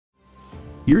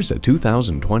Here's a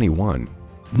 2021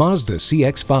 Mazda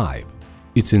CX-5.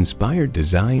 Its inspired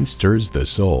design stirs the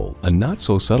soul, a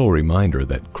not-so-subtle reminder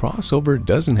that crossover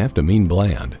doesn't have to mean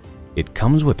bland. It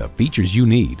comes with the features you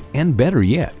need, and better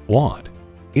yet, want.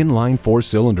 Inline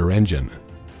 4-cylinder engine,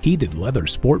 heated leather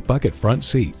sport bucket front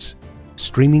seats,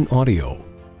 streaming audio,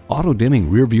 auto-dimming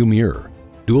rearview mirror,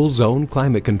 dual-zone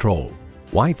climate control,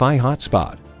 Wi-Fi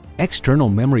hotspot, external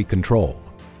memory control,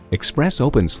 express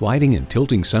open sliding and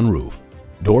tilting sunroof,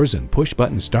 doors and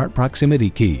push-button start proximity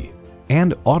key,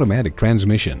 and automatic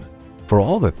transmission. For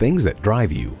all the things that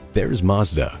drive you, there's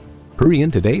Mazda. Hurry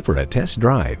in today for a test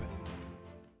drive.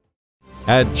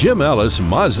 At Jim Ellis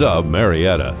Mazda of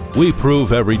Marietta, we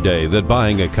prove every day that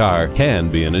buying a car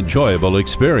can be an enjoyable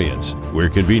experience. We're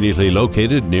conveniently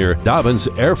located near Dobbins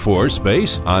Air Force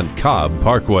Base on Cobb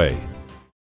Parkway.